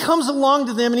does. He comes along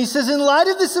to them and he says, in light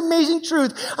of this amazing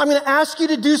truth, I'm going to ask you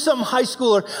to do something high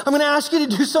schooler. I'm going to ask you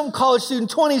to do something college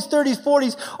student, 20s, 30s,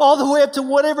 40s, all the way up to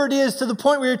whatever it is, to the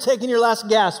point where you're taking your last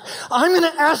gasp. I'm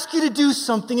going to ask you to do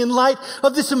something in light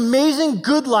of this amazing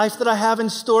good life that I have in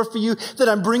store for you that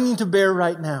I'm bringing to bear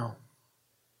right now.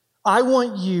 I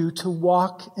want you to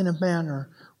walk in a manner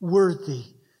worthy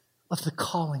of the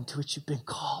calling to which you've been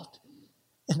called.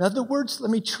 In other words, let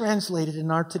me translate it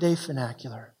in our today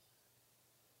vernacular.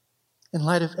 In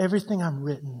light of everything I'm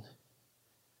written,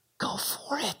 go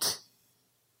for it.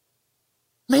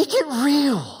 Make it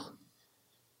real.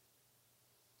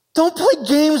 Don't play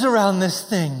games around this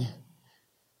thing.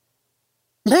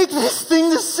 Make this thing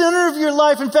the center of your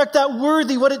life. In fact, that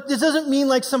worthy, it doesn't mean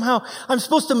like somehow I'm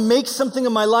supposed to make something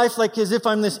of my life like as if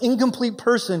I'm this incomplete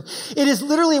person. It is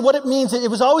literally what it means.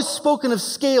 It was always spoken of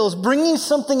scales, bringing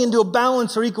something into a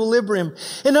balance or equilibrium.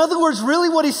 In other words, really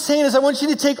what he's saying is I want you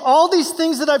to take all these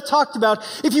things that I've talked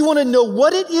about. If you want to know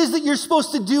what it is that you're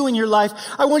supposed to do in your life,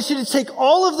 I want you to take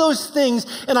all of those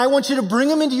things and I want you to bring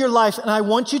them into your life and I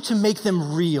want you to make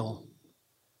them real.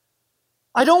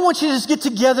 I don't want you to just get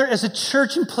together as a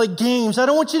church and play games. I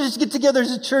don't want you to just get together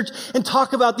as a church and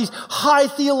talk about these high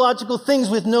theological things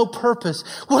with no purpose.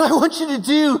 What I want you to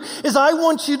do is I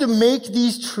want you to make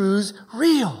these truths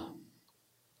real.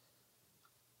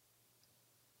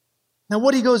 Now,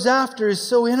 what he goes after is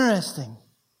so interesting.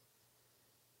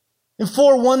 In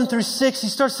 4:1-6, he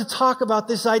starts to talk about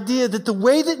this idea that the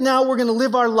way that now we're going to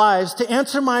live our lives, to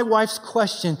answer my wife's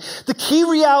question, the key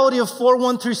reality of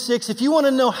 4:1-6, if you want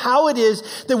to know how it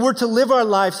is that we're to live our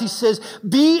lives, he says,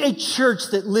 be a church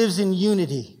that lives in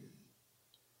unity.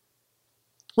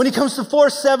 When he comes to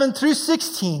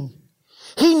 4:7-16,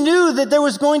 he knew that there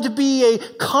was going to be a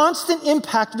constant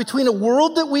impact between a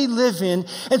world that we live in,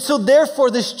 and so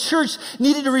therefore this church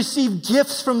needed to receive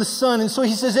gifts from the Son. And so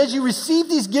he says, as you receive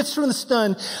these gifts from the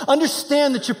Son,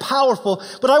 understand that you're powerful,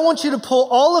 but I want you to pull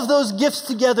all of those gifts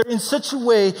together in such a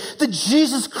way that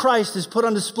Jesus Christ is put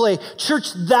on display.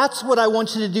 Church, that's what I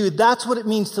want you to do. That's what it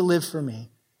means to live for me.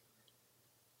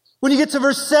 When you get to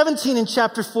verse 17 in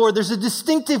chapter 4, there's a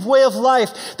distinctive way of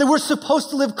life that we're supposed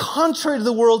to live contrary to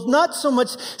the world, not so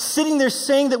much sitting there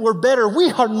saying that we're better. We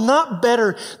are not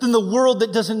better than the world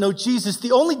that doesn't know Jesus.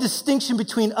 The only distinction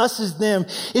between us and them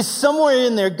is somewhere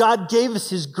in there, God gave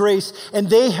us his grace, and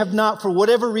they have not, for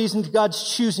whatever reason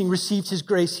God's choosing, received his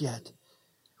grace yet.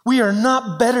 We are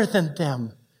not better than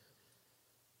them.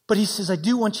 But he says, I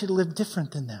do want you to live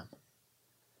different than them.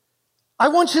 I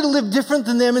want you to live different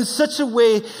than them in such a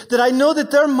way that I know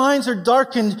that their minds are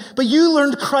darkened, but you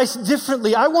learned Christ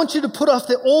differently. I want you to put off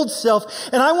the old self,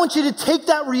 and I want you to take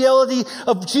that reality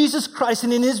of Jesus Christ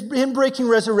and in his breaking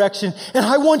resurrection, and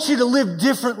I want you to live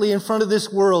differently in front of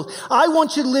this world. I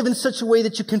want you to live in such a way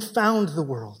that you confound the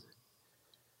world.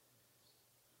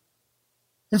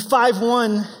 In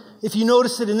 5:1, if you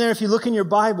notice it in there, if you look in your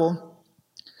Bible,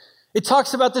 it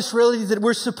talks about this reality that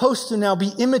we're supposed to now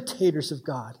be imitators of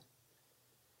God.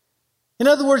 In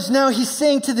other words, now he's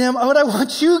saying to them, what I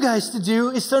want you guys to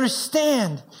do is to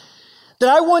understand that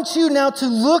I want you now to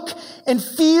look and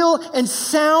feel and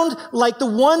sound like the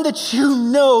one that you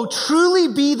know,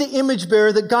 truly be the image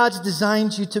bearer that God's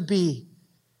designed you to be.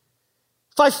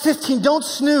 5:15, don't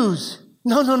snooze.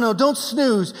 No, don't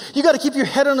snooze. You got to keep your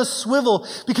head on a swivel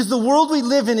because the world we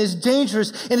live in is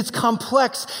dangerous and it's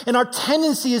complex and our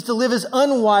tendency is to live as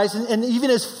unwise and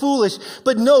even as foolish.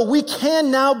 But no, we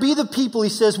can now be the people, he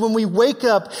says, when we wake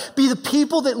up, be the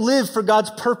people that live for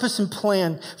God's purpose and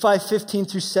plan, 5:15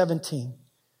 through 17.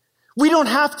 We don't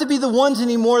have to be the ones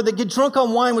anymore that get drunk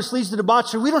on wine, which leads to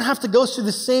debauchery. We don't have to go through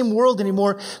the same world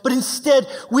anymore, but instead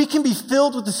we can be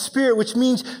filled with the Spirit, which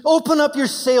means open up your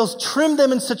sails, trim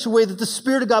them in such a way that the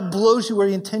Spirit of God blows you where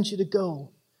he intends you to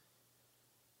go.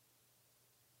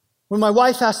 When my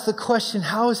wife asked the question,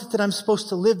 how is it that I'm supposed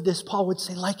to live this? Paul would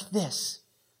say, like this.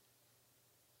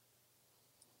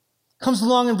 Comes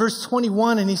along in verse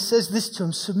 21 and he says this to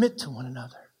him, submit to one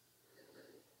another.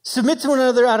 Submit to one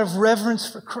another out of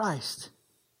reverence for Christ.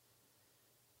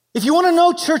 If you want to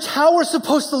know, church, how we're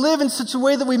supposed to live in such a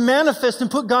way that we manifest and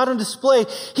put God on display,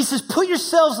 he says, put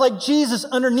yourselves like Jesus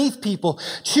underneath people.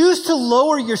 Choose to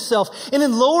lower yourself. And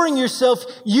in lowering yourself,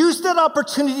 use that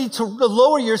opportunity to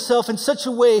lower yourself in such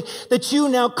a way that you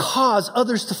now cause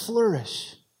others to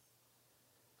flourish.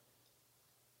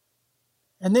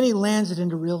 And then he lands it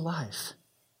into real life.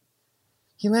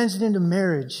 He lands it into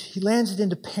marriage. He lands it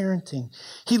into parenting.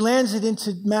 He lands it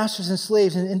into masters and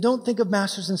slaves. And don't think of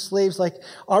masters and slaves like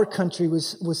our country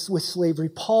was with slavery.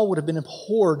 Paul would have been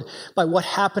abhorred by what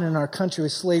happened in our country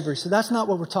with slavery. So that's not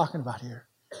what we're talking about here.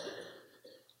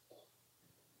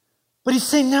 But he's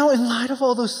saying now, in light of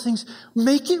all those things,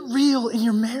 make it real in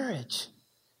your marriage.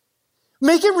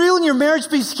 Make it real in your marriage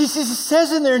because he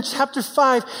says in there in chapter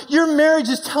 5, your marriage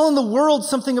is telling the world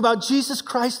something about Jesus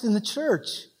Christ and the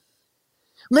church.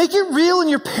 Make it real in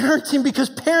your parenting because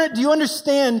parent, do you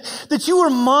understand that you are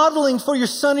modeling for your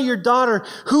son or your daughter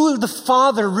who the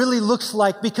father really looks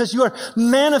like because you are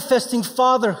manifesting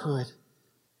fatherhood?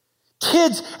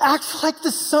 Kids, act like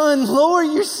the son. Lower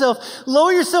yourself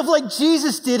like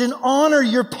Jesus did and honor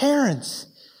your parents.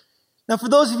 Now, for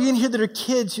those of you in here that are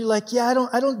kids, you're like, yeah,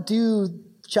 I don't do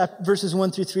verses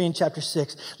 1 through 3 in chapter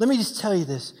 6. Let me just tell you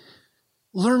this.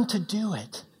 Learn to do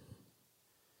it.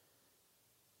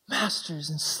 Masters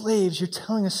and slaves, you're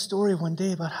telling a story one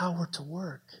day about how we're to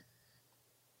work.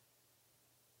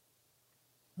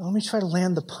 Now, let me try to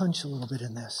land the punch a little bit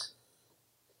in this.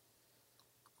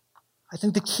 I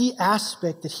think the key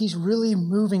aspect that he's really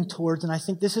moving towards, and I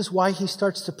think this is why he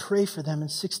starts to pray for them in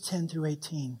 6:10 through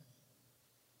 18.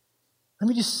 Let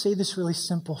me just say this really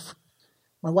simple.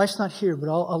 My wife's not here, but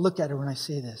I'll look at her when I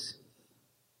say this.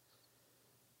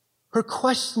 Her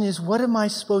question is, what am I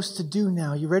supposed to do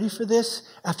now? You ready for this?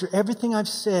 After everything I've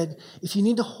said, if you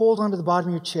need to hold on to the bottom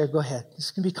of your chair, go ahead. This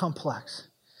can be complex.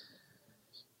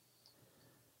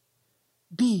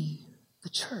 Be the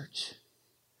church.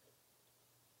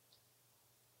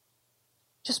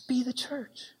 Just be the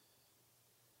church.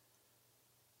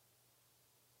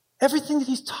 Everything that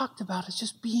he's talked about is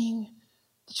just being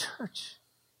the church.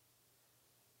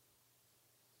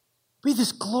 Be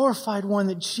this glorified one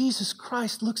that Jesus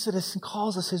Christ looks at us and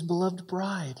calls us his beloved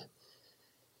bride.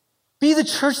 Be the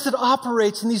church that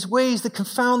operates in these ways that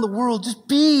confound the world. Just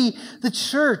be the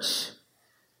church.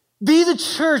 Be the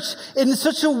church in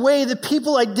such a way that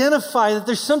people identify that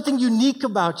there's something unique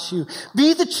about you.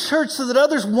 Be the church so that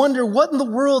others wonder what in the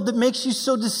world that makes you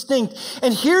so distinct.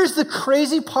 And here's the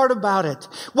crazy part about it.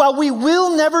 While we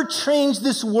will never change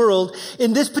this world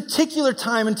in this particular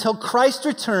time until Christ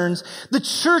returns, the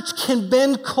church can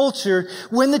bend culture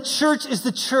when the church is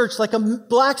the church, like a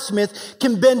blacksmith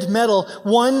can bend metal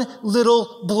one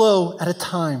little blow at a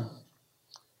time.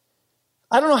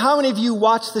 I don't know how many of you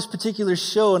watch this particular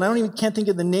show, and can't think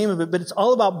of the name of it, but it's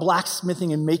all about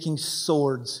blacksmithing and making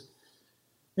swords.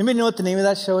 Anybody know what the name of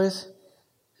that show is?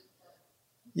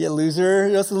 Yeah, loser.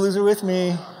 You're also the loser with me.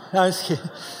 No, I'm just kidding.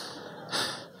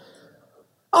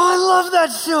 Oh, I love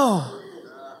that show.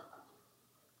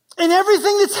 And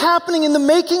everything that's happening in the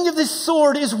making of this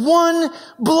sword is one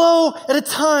blow at a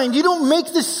time. You don't make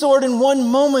this sword in one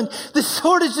moment. The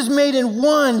sword is just made in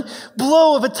one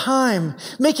blow of a time,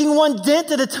 making one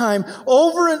dent at a time,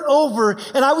 over and over.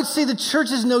 And I would say the church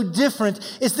is no different.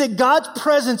 It's that God's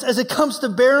presence, as it comes to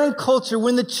bear on culture,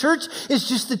 when the church is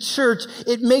just the church,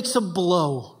 it makes a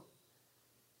blow.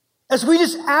 As we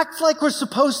just act like we're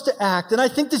supposed to act. And I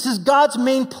think this is God's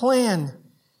main plan.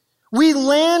 We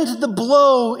land the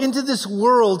blow into this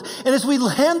world. And as we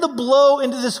land the blow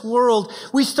into this world,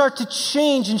 we start to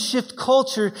change and shift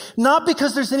culture, not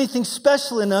because there's anything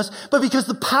special in us, but because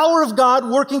the power of God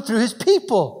working through his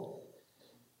people.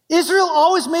 Israel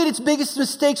always made its biggest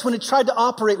mistakes when it tried to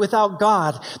operate without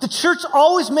God. The church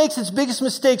always makes its biggest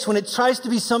mistakes when it tries to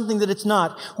be something that it's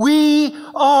not. We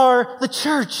are the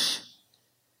church.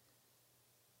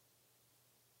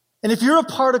 And if you're a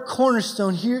part of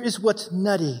Cornerstone, here is what's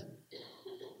nutty.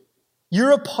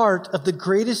 You're a part of the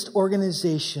greatest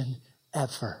organization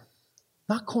ever.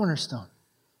 Not Cornerstone.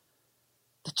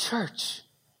 The church.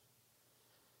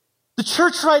 The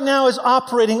church right now is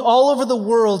operating all over the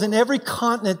world in every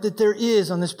continent that there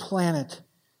is on this planet.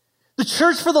 The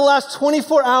church for the last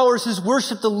 24 hours has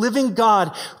worshiped the living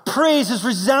God. Praise has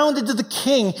resounded to the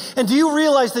King. And do you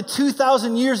realize that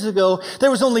 2,000 years ago,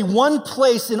 there was only one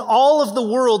place in all of the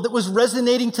world that was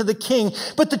resonating to the King?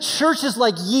 But the church is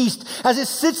like yeast. As it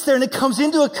sits there and it comes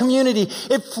into a community,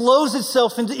 it flows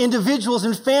itself into individuals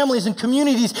and families and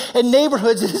communities and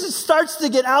neighborhoods. And as it starts to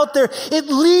get out there, it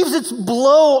leaves its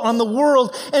blow on the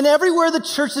world. And everywhere the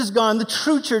church has gone, the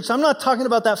true church, I'm not talking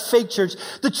about that fake church,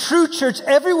 the true church,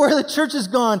 everywhere the church has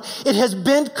gone, it has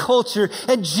bent culture,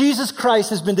 and Jesus Christ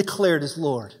has been declared as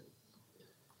Lord.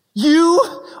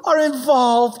 You are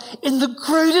involved in the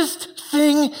greatest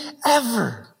thing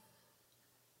ever.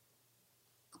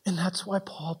 And that's why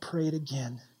Paul prayed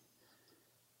again.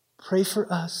 Pray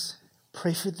for us.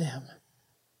 Pray for them.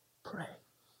 Pray.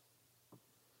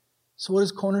 So what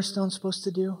is Cornerstone supposed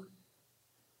to do?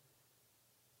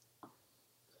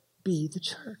 Be the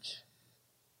church.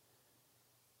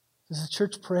 Does the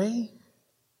church pray?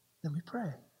 Then we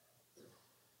pray.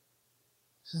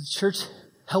 Does the church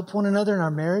help one another in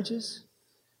our marriages?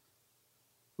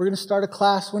 We're going to start a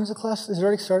class. When is the class? Is it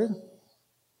already started?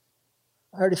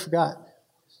 I already forgot.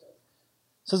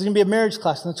 So there's going to be a marriage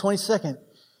class on the 22nd.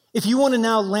 If you want to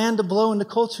now land a blow into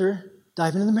culture,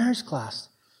 dive into the marriage class.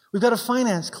 We've got a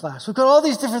finance class. We've got all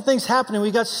these different things happening.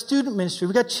 We've got student ministry.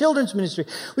 We've got children's ministry.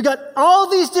 We've got all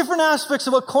these different aspects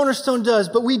of what Cornerstone does,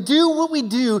 but we do what we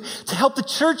do to help the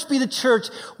church be the church.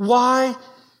 Why?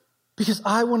 Because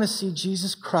I want to see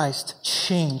Jesus Christ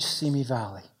change Simi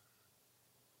Valley.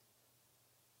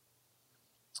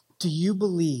 Do you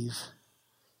believe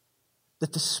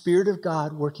that the Spirit of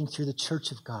God working through the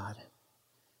church of God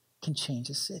can change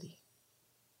a city?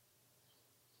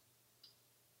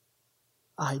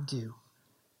 I do.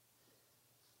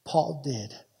 Paul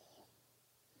did.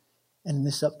 And in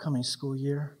this upcoming school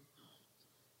year,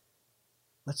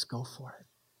 let's go for it.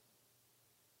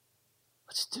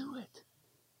 Let's do it.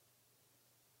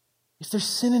 If there's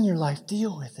sin in your life,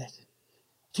 deal with it.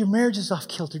 If your marriage is off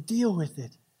kilter, deal with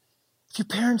it. If your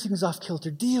parenting is off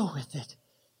kilter, deal with it.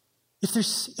 If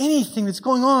there's anything that's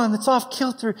going on that's off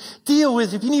kilter, deal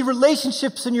with it. If you need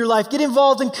relationships in your life, get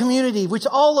involved in community, which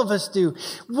all of us do.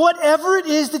 Whatever it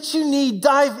is that you need,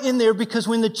 dive in there, because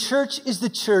when the church is the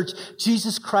church,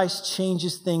 Jesus Christ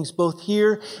changes things both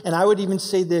here, and I would even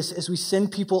say this, as we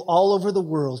send people all over the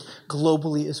world,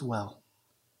 globally as well.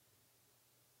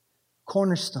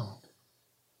 Cornerstone,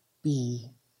 be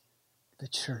the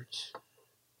church.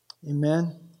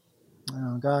 Amen.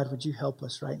 Oh, God, would you help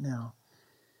us right now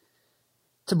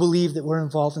to believe that we're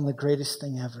involved in the greatest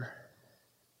thing ever.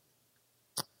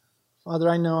 Father,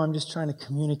 I know I'm just trying to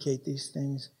communicate these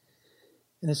things,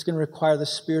 and it's going to require the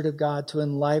Spirit of God to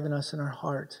enliven us in our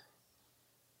heart.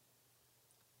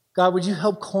 God, would you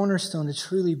help Cornerstone to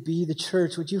truly be the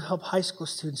church? Would you help high school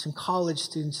students and college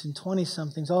students and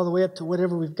 20-somethings all the way up to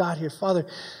whatever we've got here? Father,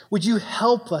 would you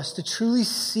help us to truly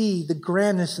see the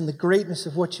grandness and the greatness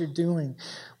of what you're doing?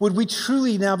 Would we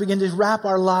truly now begin to wrap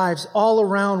our lives all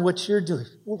around what you're doing?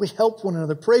 Would we help one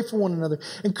another, pray for one another,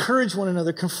 encourage one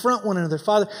another, confront one another?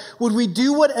 Father, would we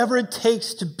do whatever it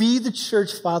takes to be the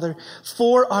church, Father,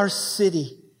 for our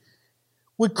city?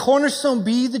 Would Cornerstone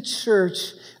be the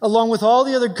church, along with all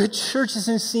the other good churches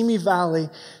in Simi Valley,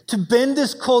 to bend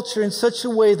this culture in such a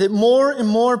way that more and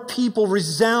more people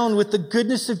resound with the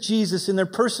goodness of Jesus in their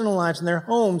personal lives, in their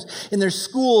homes, in their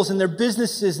schools, in their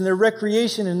businesses, in their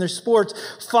recreation, in their sports?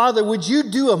 Father, would you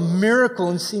do a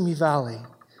miracle in Simi Valley?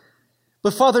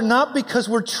 But Father, not because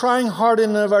we're trying hard in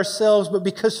and of ourselves, but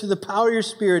because through the power of your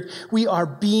Spirit, we are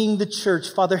being the church.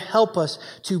 Father, help us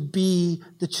to be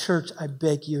the church, I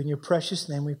beg you. In your precious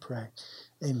name we pray.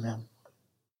 Amen.